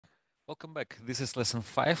Welcome back. This is lesson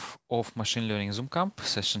 5 of Machine Learning Zoomcamp,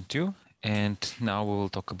 session 2, and now we will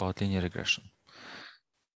talk about linear regression.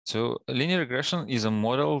 So linear regression is a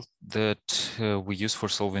model that we use for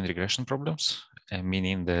solving regression problems,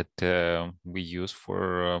 meaning that we use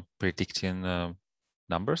for predicting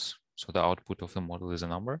numbers. So the output of the model is a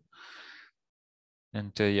number.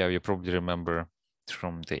 And yeah, you probably remember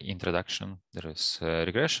from the introduction, there is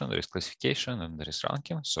regression, there is classification, and there is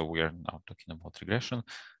ranking. So we are now talking about regression,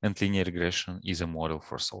 and linear regression is a model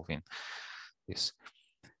for solving this.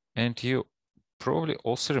 And you probably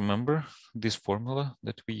also remember this formula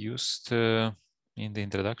that we used in the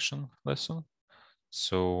introduction lesson.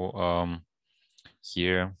 So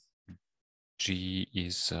here G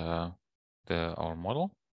is our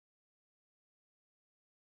model.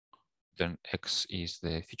 Then X is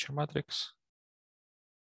the feature matrix.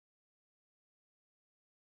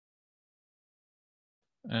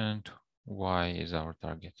 And Y is our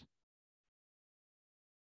target.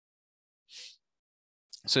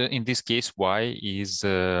 So in this case, Y is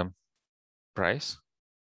price.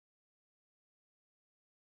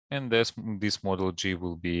 And this model G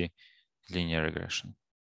will be linear regression.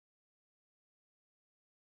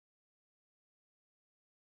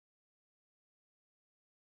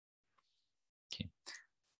 Okay.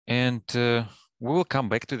 And we will come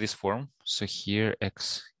back to this form. So here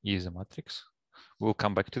X is a matrix. We'll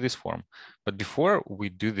come back to this form. But before we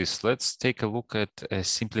do this, let's take a look at a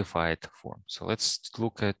simplified form. So let's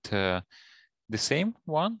look at the same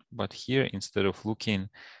one, but here instead of looking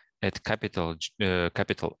at capital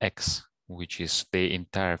X, which is the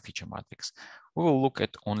entire feature matrix, we will look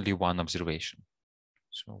at only one observation.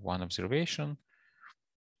 So one observation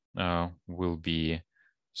will be,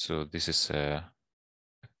 so this is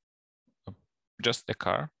just a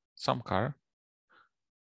car, some car,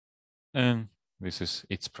 and this is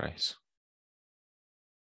its price.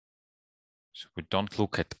 So we don't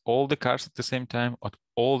look at all the cars at the same time, or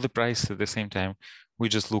all the prices at the same time. We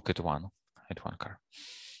just look at one car.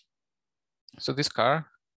 So this car,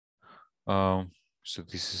 so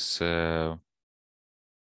this is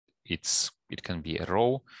it can be a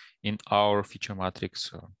row in our feature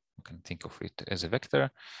matrix, or you can think of it as a vector.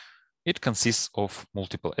 It consists of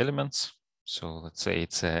multiple elements. So let's say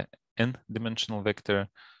it's a n-dimensional vector.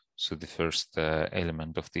 So the first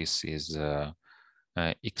element of this is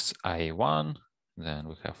xi1, then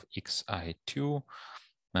we have xi2,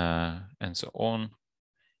 and so on,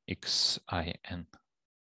 xin.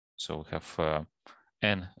 So we have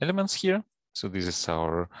n elements here. So this is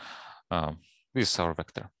our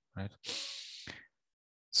vector, right?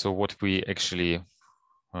 So what we actually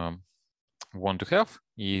want to have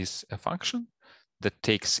is a function that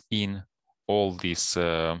takes in all these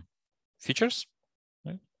features,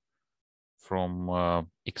 right? From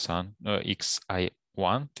xi1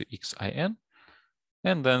 to xin,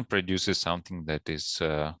 and then produces something that is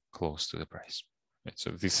close to the price. Right? So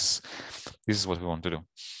this is what we want to do.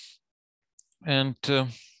 And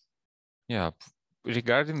yeah,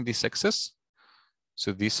 regarding this axis,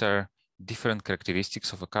 so these are different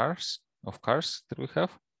characteristics of cars that we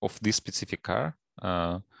have, of this specific car.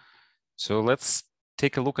 So let's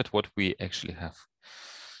take a look at what we actually have.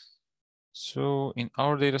 So in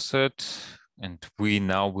our data set, and we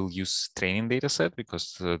now will use training data set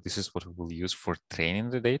because this is what we will use for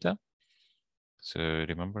training the data. So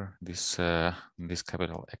remember this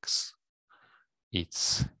capital X,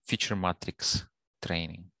 it's feature matrix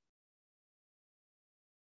training.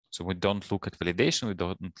 So we don't look at validation, we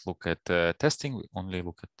don't look at testing, we only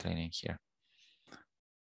look at training here.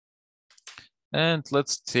 And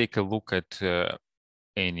let's take a look at so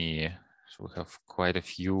we have quite a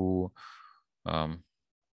few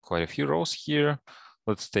rows here.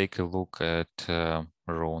 Let's take a look at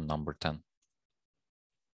row number 10.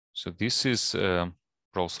 So this is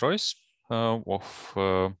Rolls-Royce of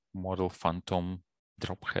model Phantom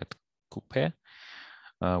Drophead Coupe,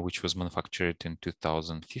 which was manufactured in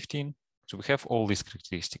 2015. So we have all these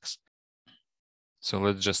characteristics. So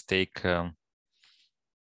let's just take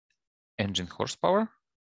engine horsepower.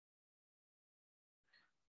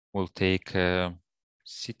 We'll take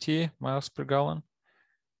city miles per gallon,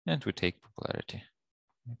 and we take popularity.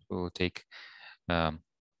 We will take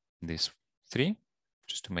these 3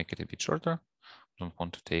 just to make it a bit shorter. Don't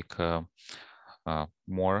want to take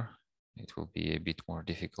more. It will be a bit more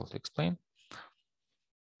difficult to explain.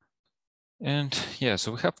 And yeah,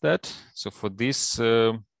 so we have that. So for this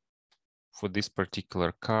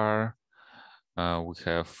particular car, we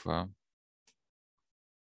have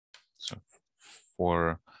so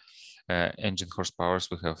for engine horsepowers,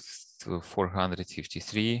 we have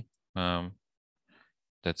 453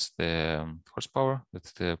 That's the horsepower.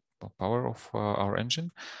 That's the power of our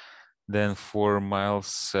engine. Then for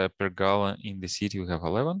miles per gallon in the city, we have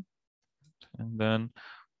 11. And then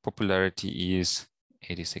popularity is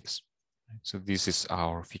 86. So this is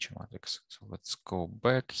our feature matrix. So let's go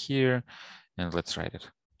back here and let's write it.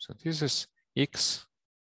 So this is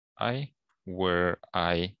xi, where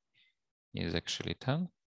I is actually 10.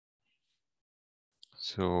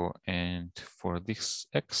 So, and for this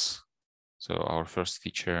x, so our first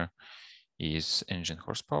feature is engine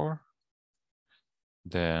horsepower.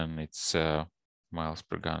 Then it's miles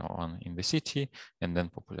per gallon in the city, and then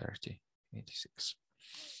popularity, 86.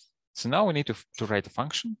 So now we need to write a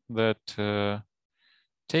function that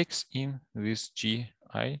takes in this gi,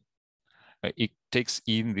 it takes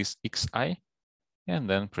in this xi, and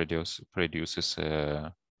then produces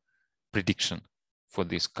a prediction for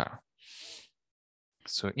this car.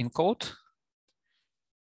 So in code,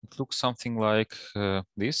 it looks something like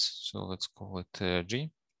this. So let's call it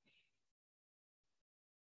G.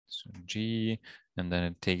 So G, and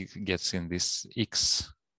then it gets in this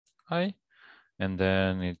xi, and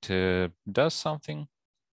then it does something,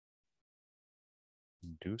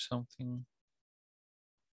 do something,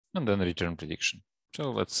 and then return prediction.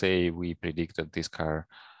 So let's say we predict that this car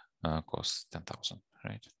costs 10,000,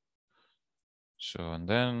 right? So, and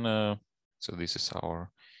then, so this is our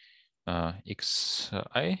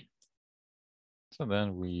xi. So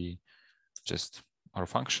then we just, our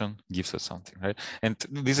function gives us something, right? And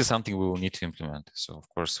this is something we will need to implement. So of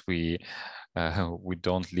course we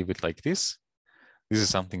don't leave it like this. This is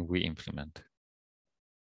something we implement.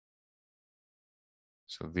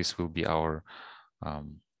 So this will be our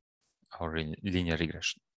linear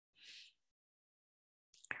regression.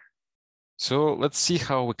 So let's see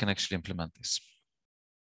how we can actually implement this.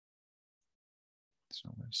 So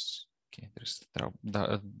okay, there's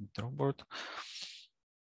the drawboard.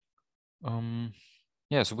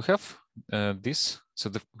 Yeah, so we have this. So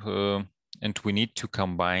and we need to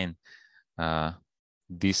combine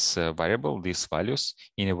this variable, these values,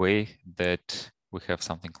 in a way that we have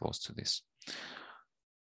something close to this.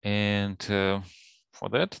 And for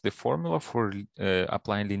that, the formula for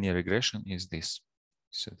applying linear regression is this.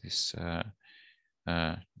 So this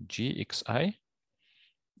gxi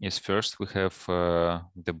is first we have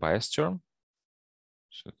the bias term.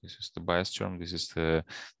 So this is the bias term. This is the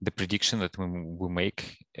prediction that we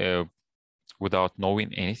make without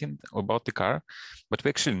knowing anything about the car, but we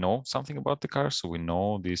actually know something about the car. So we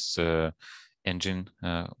know this engine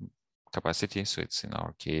capacity. So it's, in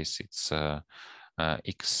our case, it's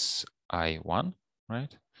xi1,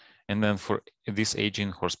 right? And then for this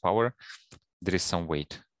engine horsepower, there is some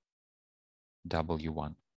weight,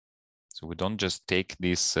 w1. So we don't just take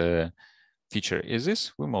this feature as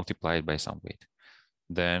is, we multiply it by some weight.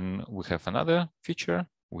 Then we have another feature,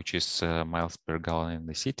 which is miles per gallon in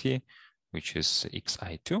the city, which is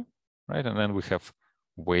xi2, right? And then we have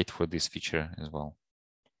weight for this feature as well.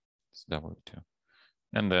 It's w2.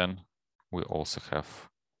 And then we also have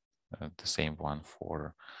the same one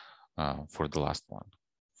for the last one,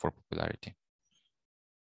 for popularity.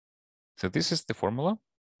 So this is the formula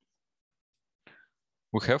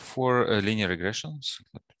we have for linear regressions.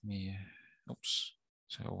 Let me, oops.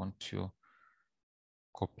 So I want to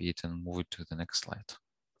copy it and move it to the next slide.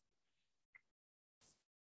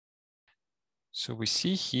 So we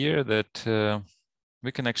see here that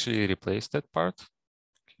we can actually replace that part.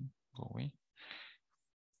 Okay, go away.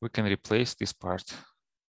 We can replace this part.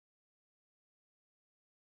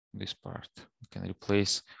 This part we can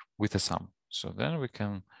replace with a sum. So then we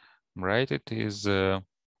can write it as, so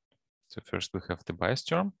first we have the bias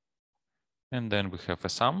term, and then we have a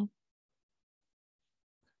sum.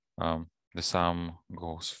 The sum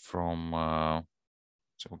goes from,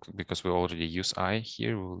 so because we already use I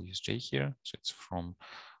here, we'll use J here. So it's from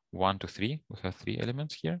 1 to 3. We have 3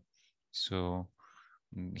 elements here. So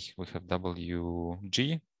we have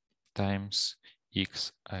WG times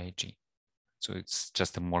XIG. So it's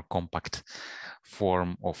just a more compact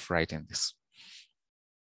form of writing this.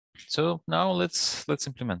 So now let's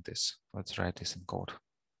implement this. Let's write this in code.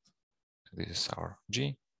 So this is our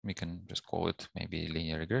G. We can just call it maybe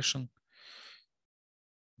linear regression.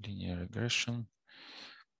 Linear regression.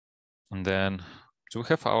 And then, so we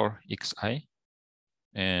have our XI.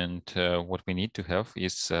 And what we need to have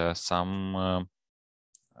is some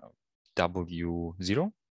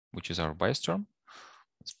W0, which is our bias term.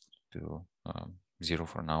 Let's do 0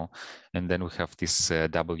 for now. And then we have this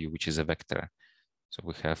W, which is a vector. So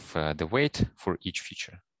we have the weight for each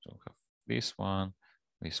feature. So we have this one,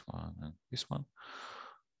 and this one.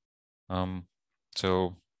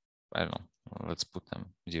 So I don't know, let's put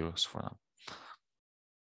them zeros for now.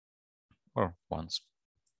 or ones.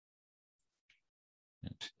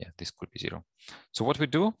 And yeah, this could be 0. So what we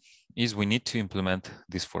do is we need to implement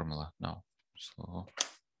this formula now. So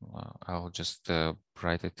I'll just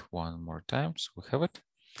write it one more time so we have it.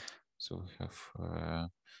 So we have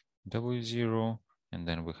W0, and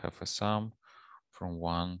then we have a sum from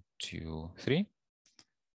 1 to 3,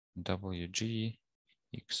 WG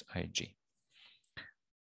XIG.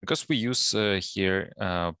 Because we use here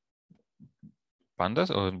pandas,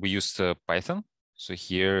 or we use Python, so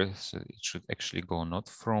here it should actually go not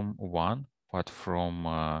from 1, but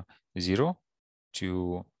from 0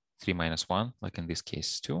 to 3 minus 1, like in this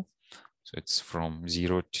case 2. So it's from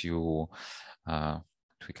 0 to,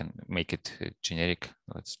 we can make it generic,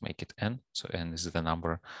 let's make it n. So n is the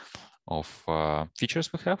number of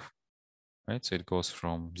features we have, right? So it goes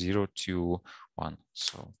from 0 to 1.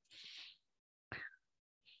 So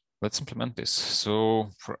let's implement this.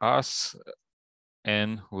 So for us,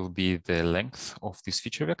 n will be the length of this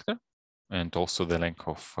feature vector, and also the length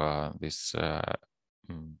of this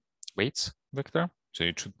weights vector. So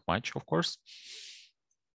it should match, of course.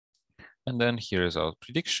 And then here is our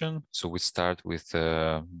prediction. So we start with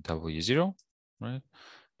W0, right?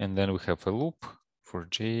 And then we have a loop for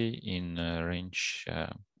j in range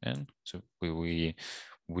n. So we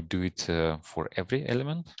would do it for every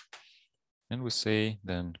element. And we say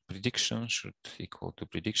then prediction should equal to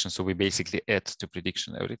prediction. So we basically add to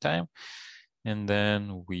prediction every time. And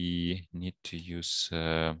then we need to use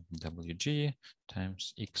WG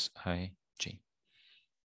times XIG.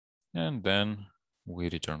 And then we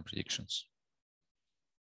return predictions.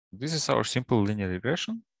 This is our simple linear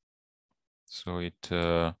regression. So it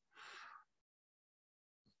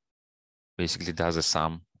basically does a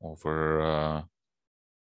sum over,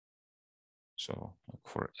 so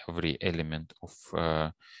for every element of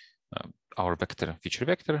our vector, feature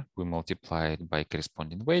vector, we multiply it by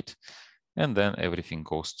corresponding weight, and then everything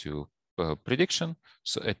goes to prediction.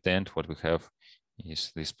 So at the end, what we have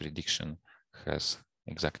is this prediction has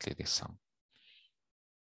exactly this sum.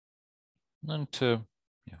 And yeah,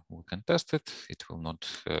 we can test it. It will not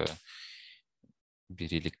be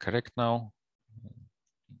really correct now.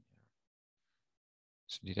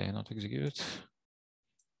 So did I not execute it?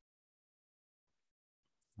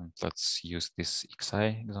 And let's use this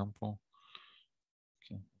XI example.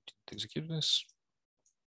 Okay, didn't execute this.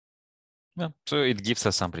 Yeah, so it gives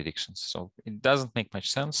us some predictions. So it doesn't make much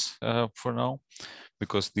sense for now,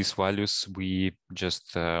 because these values, we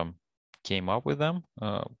just came up with them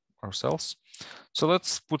ourselves. So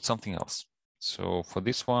let's put something else. So for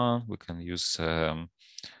this one, we can use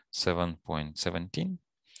 7.17.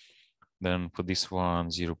 Then for this one,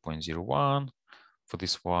 0.01. For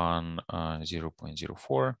this one,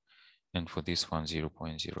 0.04. And for this one,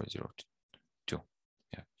 0.002.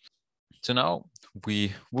 Yeah. So now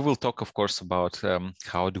we will talk, of course, about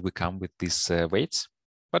how do we come with these weights.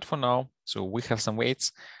 But for now, so we have some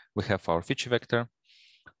weights. We have our feature vector,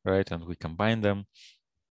 right? And we combine them,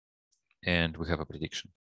 and we have a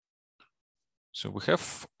prediction. So we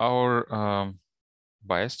have our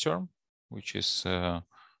bias term, which is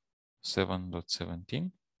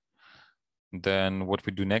 7.17. Then what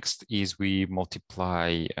we do next is we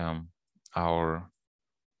multiply our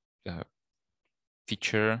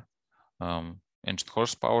feature engine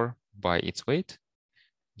horsepower by its weight,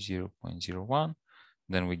 0.01.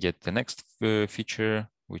 Then we get the next feature,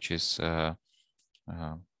 which is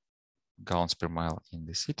gallons per mile in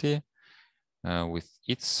the city with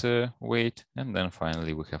its weight. And then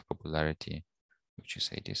finally we have popularity, which is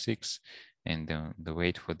 86. And then the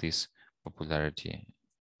weight for this popularity,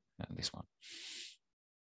 this one.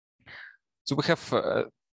 So we have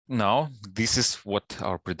now, this is what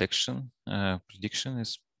our prediction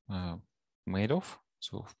is made of.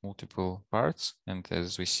 So multiple parts, and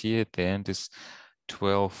as we see at the end is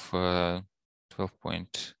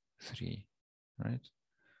 12.3, right?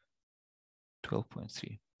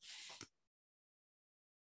 12.3.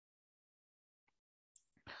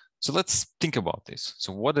 So let's think about this.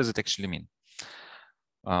 So what does it actually mean?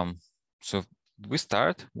 So we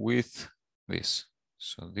start with this.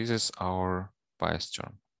 So this is our bias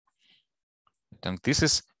term. And this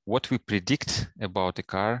is what we predict about a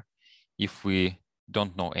car if we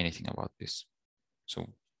don't know anything about this.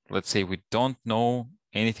 So let's say we don't know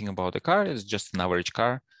anything about the car, it's just an average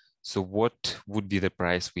car. So what would be the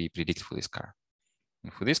price we predict for this car?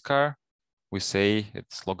 And for this car, we say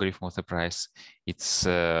it's logarithm of the price, it's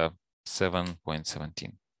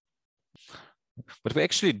 7.17. But we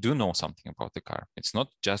actually do know something about the car. It's not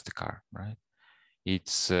just the car, right?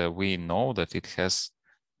 It's we know that it has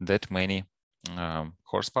that many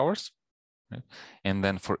horsepowers, right? And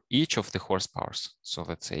then for each of the horsepowers, so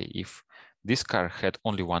let's say if this car had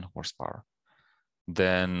only 1 horsepower,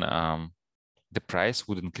 then the price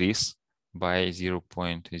would increase by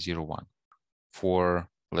 0.01. For,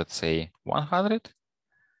 let's say, 100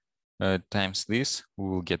 times this, we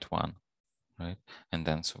will get 1, right? And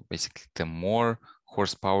then, so basically, the more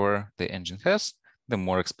horsepower the engine has, the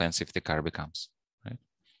more expensive the car becomes, right?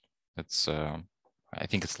 That's, I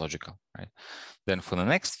think it's logical, right? Then for the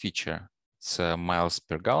next feature, it's miles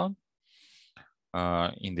per gallon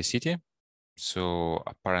in the city. So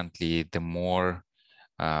apparently, the more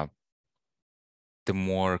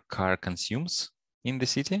car consumes in the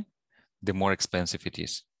city, the more expensive it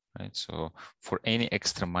is, right? So for any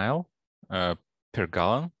extra mile per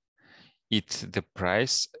gallon, the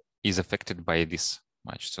price is affected by this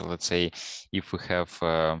much. So let's say if we have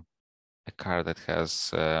a car that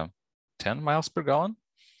has 10 miles per gallon,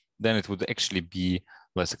 then it would actually be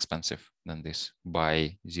less expensive than this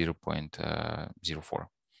by 0.04.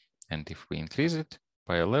 And if we increase it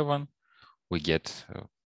by 11, we get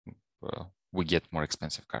more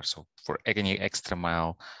expensive car. So for any extra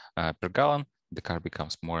mile per gallon, the car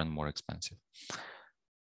becomes more and more expensive.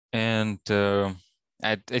 And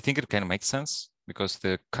I think it kind of makes sense because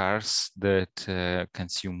the cars that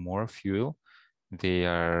consume more fuel, they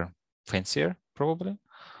are fancier, probably.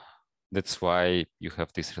 That's why you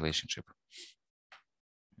have this relationship.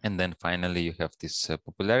 And then finally, you have this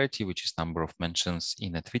popularity, which is number of mentions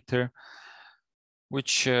in a Twitter,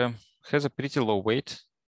 which has a pretty low weight.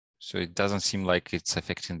 So it doesn't seem like it's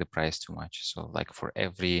affecting the price too much. So like for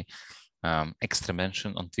every extra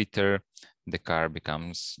mention on Twitter, the car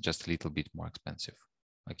becomes just a little bit more expensive.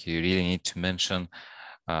 Like you really need to mention,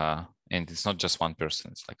 and it's not just one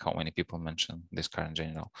person, it's like how many people mention this car in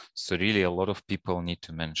general. So really a lot of people need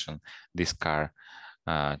to mention this car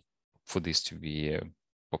for this to be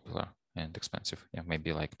popular and expensive. Yeah,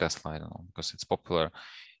 maybe like Tesla, I don't know, because it's popular.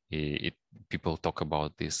 People talk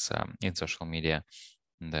about this in social media.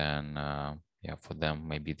 And then, yeah, for them,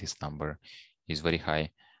 maybe this number is very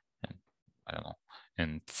high. And I don't know.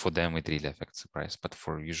 And for them, it really affects the price. But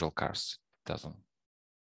for usual cars, it doesn't.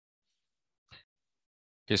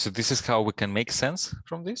 Okay, so this is how we can make sense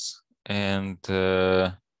from this. And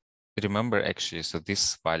remember, actually, so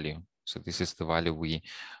this value, so this is the value we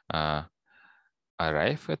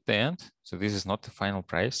arrive at the end. So this is not the final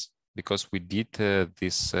price because we did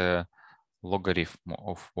this logarithm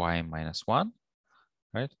of y minus 1,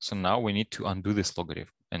 right? So now we need to undo this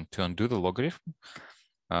logarithm. And to undo the logarithm,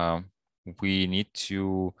 we need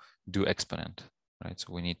to do exponent, right?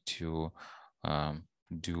 So we need to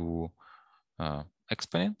do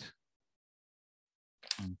exponent.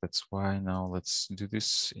 And that's why now let's do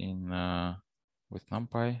this in with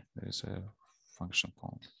NumPy. There's a function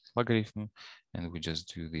called logarithm, and we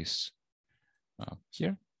just do this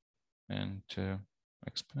here and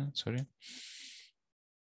exponent, sorry.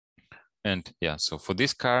 And yeah, so for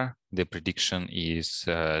this car, the prediction is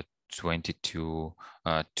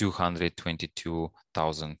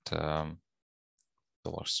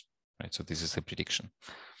 $222,000, right? So this is the prediction.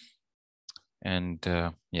 And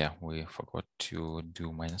yeah, we forgot to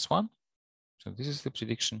do -1. So this is the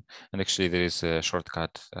prediction. And actually there is a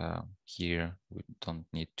shortcut here. We don't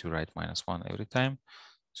need to write -1 every time.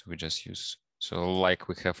 So we just use, so like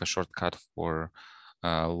we have a shortcut for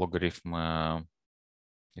logarithm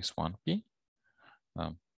is 1p.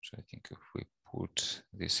 So I think if we put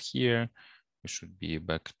this here, we should be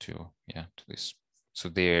back to, yeah, to this. So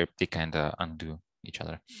they kind of undo each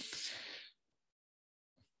other.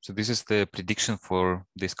 So this is the prediction for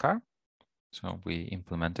this car. So we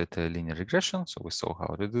implemented a linear regression. So we saw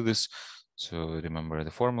how to do this. So remember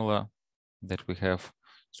the formula that we have.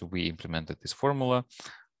 So we implemented this formula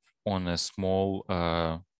on a small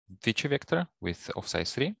feature vector of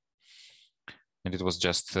size 3. And it was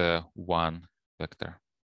just one vector.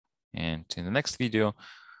 And in the next video,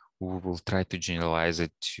 we will try to generalize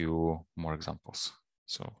it to more examples.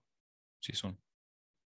 So see you soon.